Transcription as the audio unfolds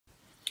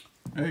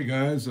Hey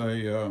guys,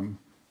 I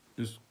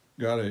just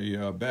got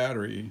a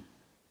battery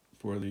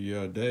for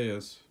the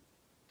Deus,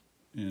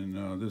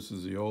 and this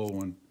is the old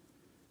one,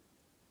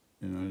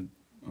 and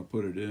I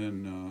put it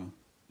in,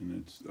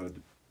 and I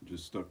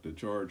just stuck the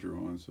charger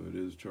on, so it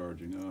is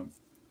charging up.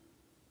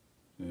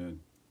 And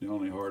the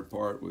only hard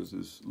part was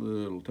this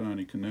little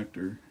tiny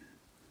connector.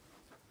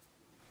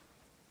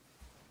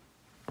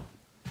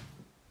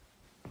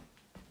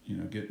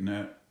 Getting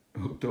that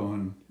hooked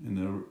on,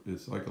 and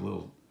it's like a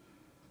little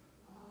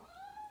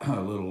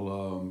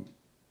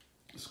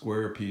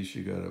square piece.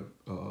 You got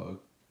to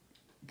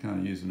kind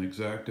of use an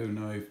X-Acto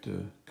knife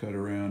to cut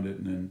around it,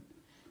 and then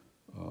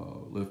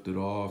lift it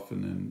off,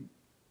 and then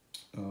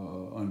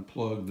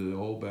unplug the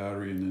old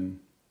battery, and then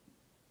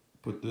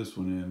put this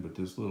one in. But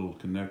this little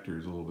connector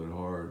is a little bit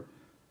hard.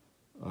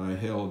 I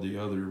held the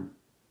other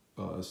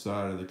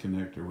side of the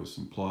connector with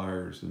some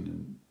pliers,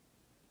 and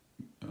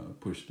then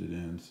pushed it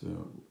in, so it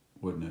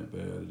wasn't that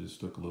bad. It just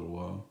took a little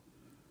while.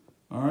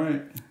 All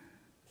right.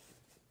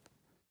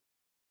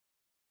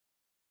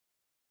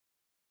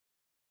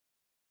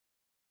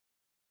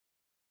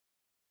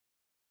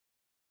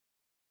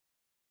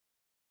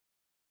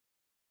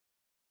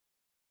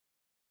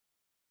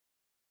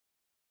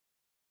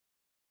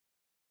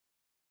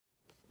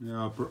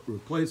 Yeah, I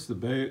replaced the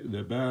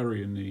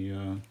battery in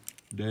the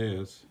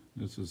Deus.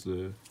 This is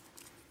the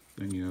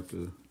thing you have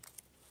to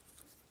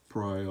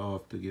pry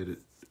off to get it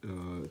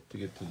to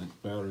get to the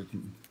battery.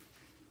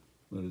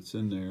 But it's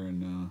in there,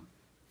 and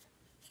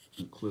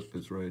the clip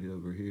is right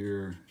over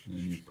here. And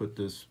then you put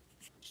this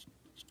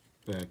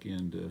back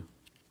in to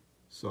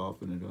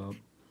soften it up.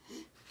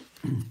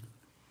 And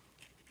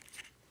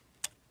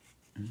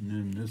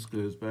then this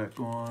goes back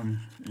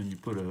on, and you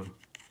put a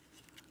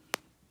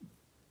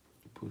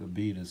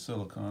bead of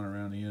silicone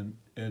around the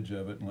edge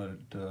of it and let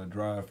it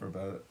dry for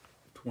about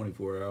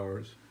 24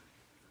 hours.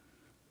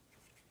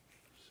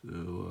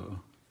 So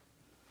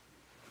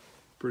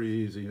pretty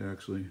easy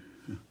actually.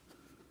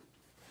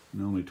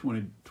 And only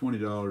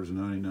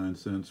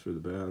 $20.99 for the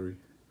battery.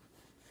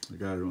 I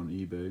got it on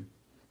eBay.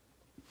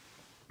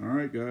 All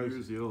right, guys.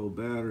 Here's the old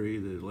battery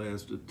that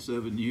lasted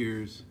 7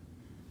 years,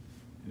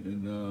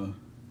 and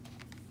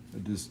I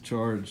just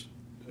charged.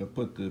 I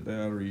put the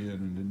battery in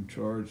and then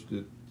charged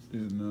it,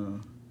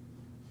 and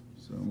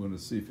so I'm going to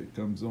see if it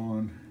comes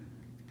on.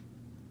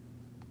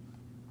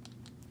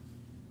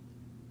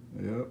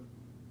 Yep.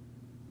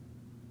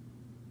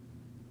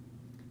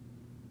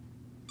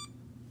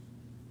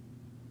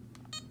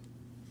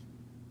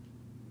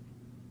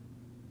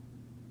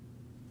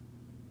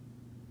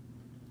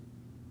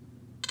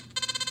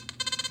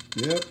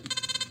 Yep,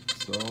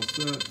 it's all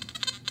set.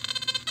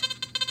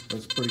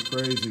 That's pretty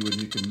crazy when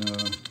you can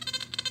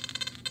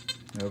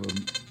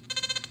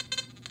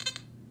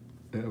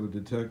have a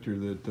detector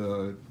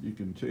that you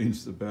can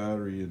change the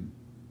battery, and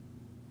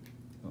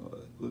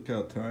look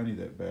how tiny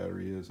that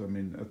battery is. I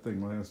mean, that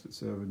thing lasted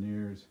 7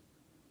 years,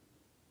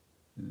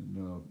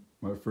 and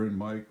my friend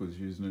Mike was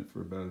using it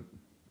for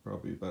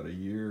probably about a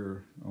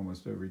year,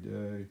 almost every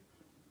day,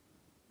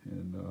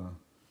 and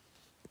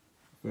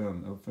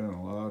I've found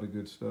a lot of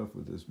good stuff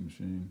with this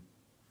machine.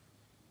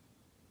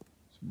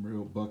 Some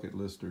real bucket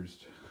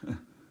listers.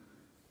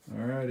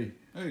 Alrighty.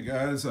 Hey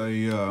guys,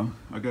 I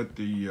got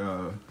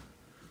the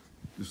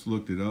just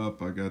looked it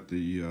up. I got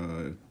the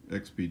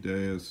XP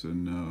Deus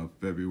in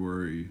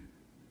February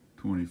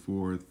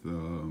 24th,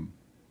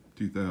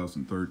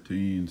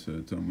 2013. So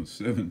it's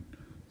almost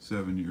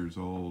seven years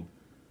old,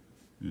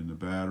 and the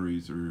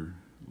batteries are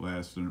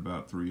lasting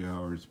about 3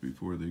 hours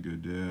before they go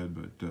dead.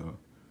 But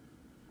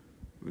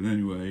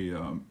anyway,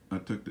 I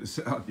took this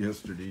out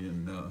yesterday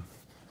in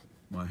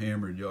my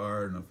hammered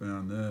yard, and I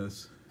found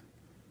this.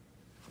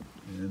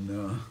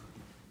 And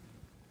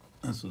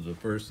this was the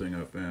first thing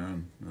I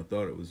found. I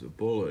thought it was a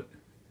bullet.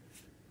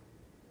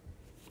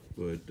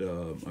 But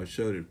I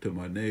showed it to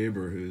my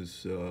neighbor,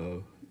 who's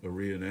a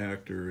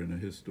reenactor and a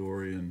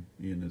historian,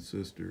 he and his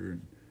sister.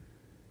 And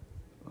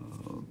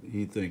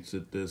he thinks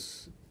that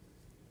this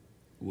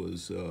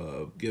was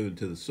given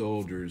to the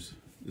soldiers.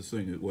 This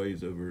thing that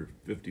weighs over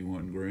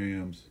 51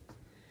 grams.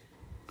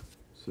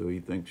 So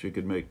he thinks you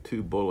could make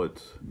 2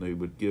 bullets. They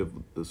would give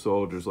the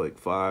soldiers like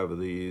 5 of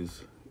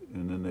these,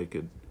 and then they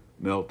could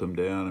melt them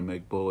down and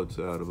make bullets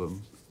out of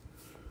them.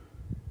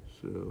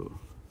 So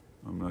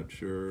I'm not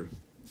sure,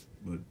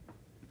 but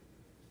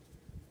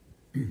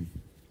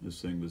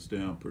this thing was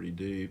down pretty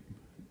deep,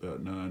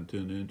 about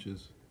 9-10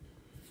 inches.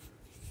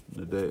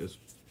 And the Deus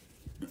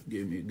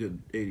gave me a good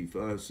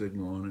 85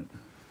 signal on it.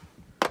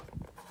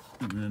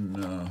 And then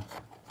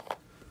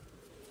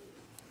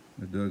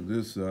I dug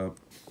this up,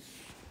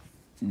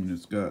 and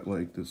it's got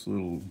like this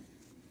little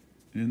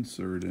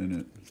insert in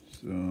it,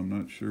 so I'm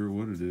not sure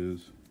what it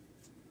is.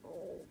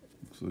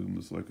 Looks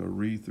almost like a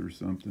wreath or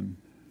something.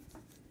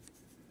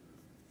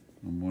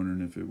 I'm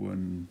wondering if it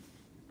wasn't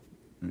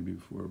maybe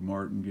for a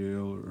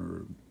martingale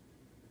or,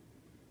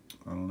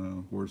 I don't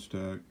know, horse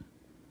tack.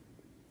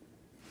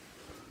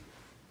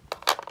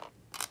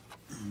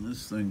 And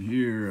this thing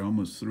here, I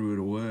almost threw it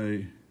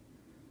away.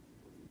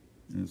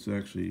 And it's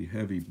actually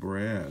heavy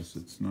brass.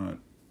 It's not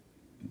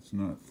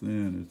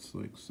thin, it's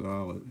like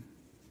solid.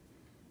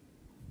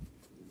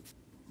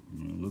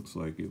 And it looks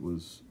like it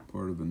was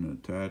part of an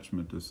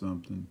attachment to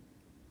something.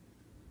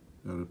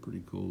 Got a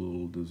pretty cool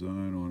little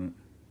design on it.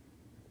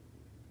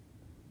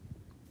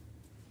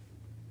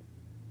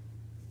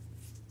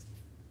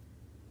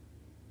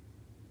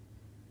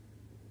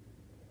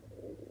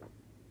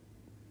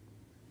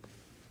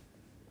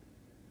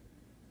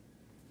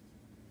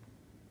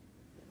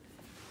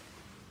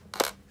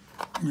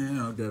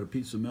 Yeah, I've got a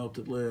piece of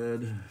melted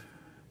lead.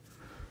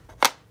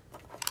 I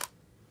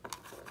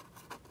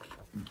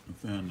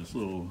found this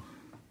little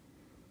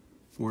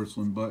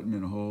porcelain button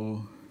in a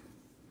hole.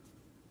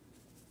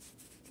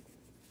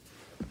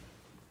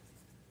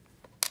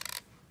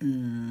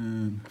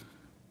 And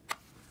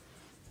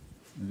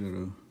I got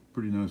a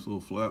pretty nice little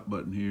flat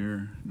button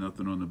here,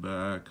 nothing on the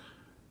back.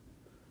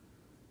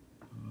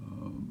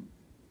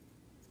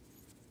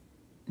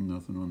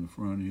 Nothing on the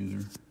front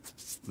either.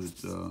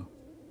 But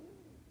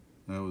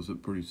that was a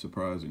pretty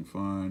surprising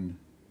find.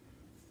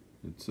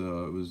 It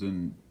was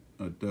in,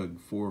 I dug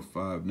 4 or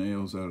 5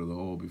 nails out of the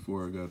hole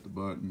before I got the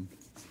button.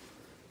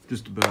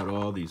 Just about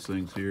all these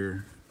things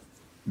here,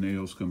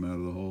 nails come out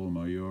of the hole in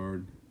my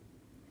yard.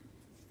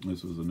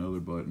 This was another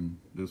button.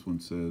 This one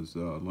says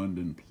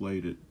London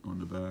Plated on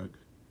the back.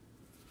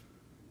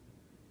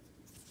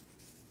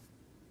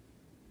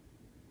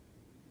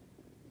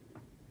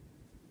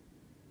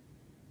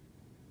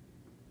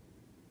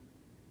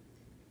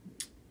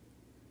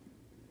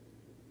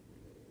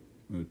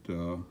 But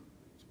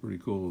it's pretty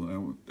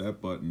cool.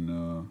 That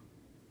button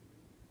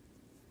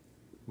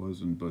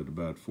wasn't but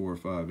about 4 or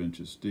 5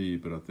 inches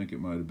deep, but I think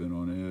it might have been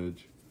on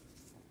edge.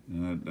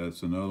 And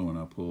that's another one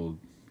I pulled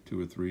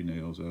 2 or 3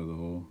 nails out of the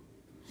hole.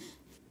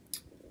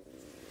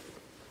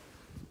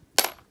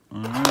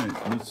 All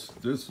right,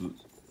 this was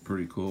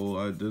pretty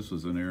cool. This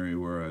was an area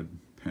where I'd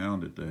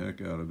pounded the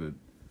heck out of it,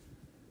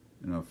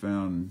 and I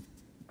found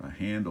a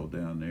handle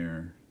down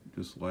there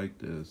just like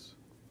this.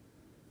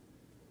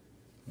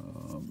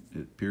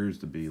 It appears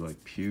to be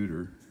like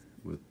pewter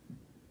with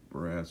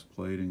brass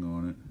plating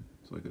on it.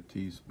 It's like a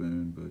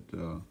teaspoon, but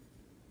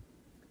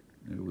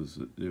it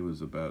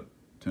was about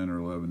 10 or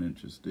 11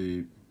 inches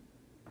deep.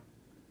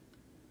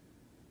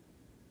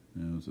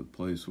 And it was a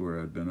place where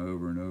I'd been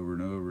over and over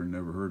and over and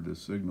never heard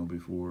this signal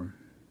before.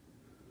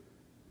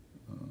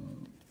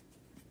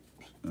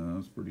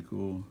 That's pretty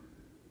cool.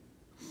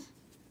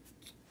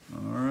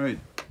 All right.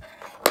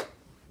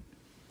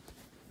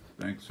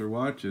 Thanks for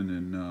watching,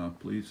 and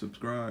please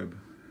subscribe.